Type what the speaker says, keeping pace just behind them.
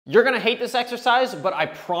You're gonna hate this exercise, but I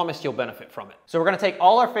promise you'll benefit from it. So we're gonna take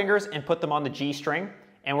all our fingers and put them on the G string,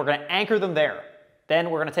 and we're gonna anchor them there. Then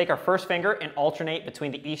we're gonna take our first finger and alternate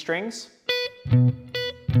between the E strings. And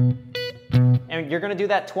you're gonna do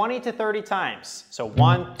that 20 to 30 times. So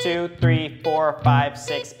 1, 2, 3, 4, 5,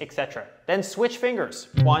 6, etc. Then switch fingers.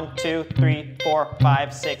 1, 2, 3, 4,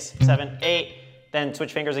 5, 6, 7, 8. Then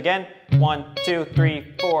switch fingers again. 1, 2,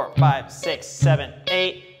 3, 4, 5, 6, 7,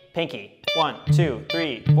 8. Pinky. 1, 2,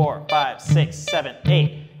 3, 4, 5, 6, 7,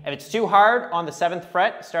 8. If it's too hard on the 7th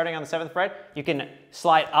fret, starting on the 7th fret, you can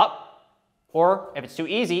slide up, or if it's too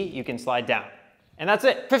easy, you can slide down. And that's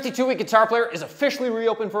it. 52-Week Guitar Player is officially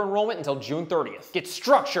reopened for enrollment until June 30th. Get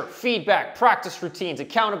structure, feedback, practice routines,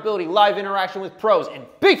 accountability, live interaction with pros, and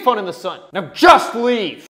big fun in the sun. Now just leave!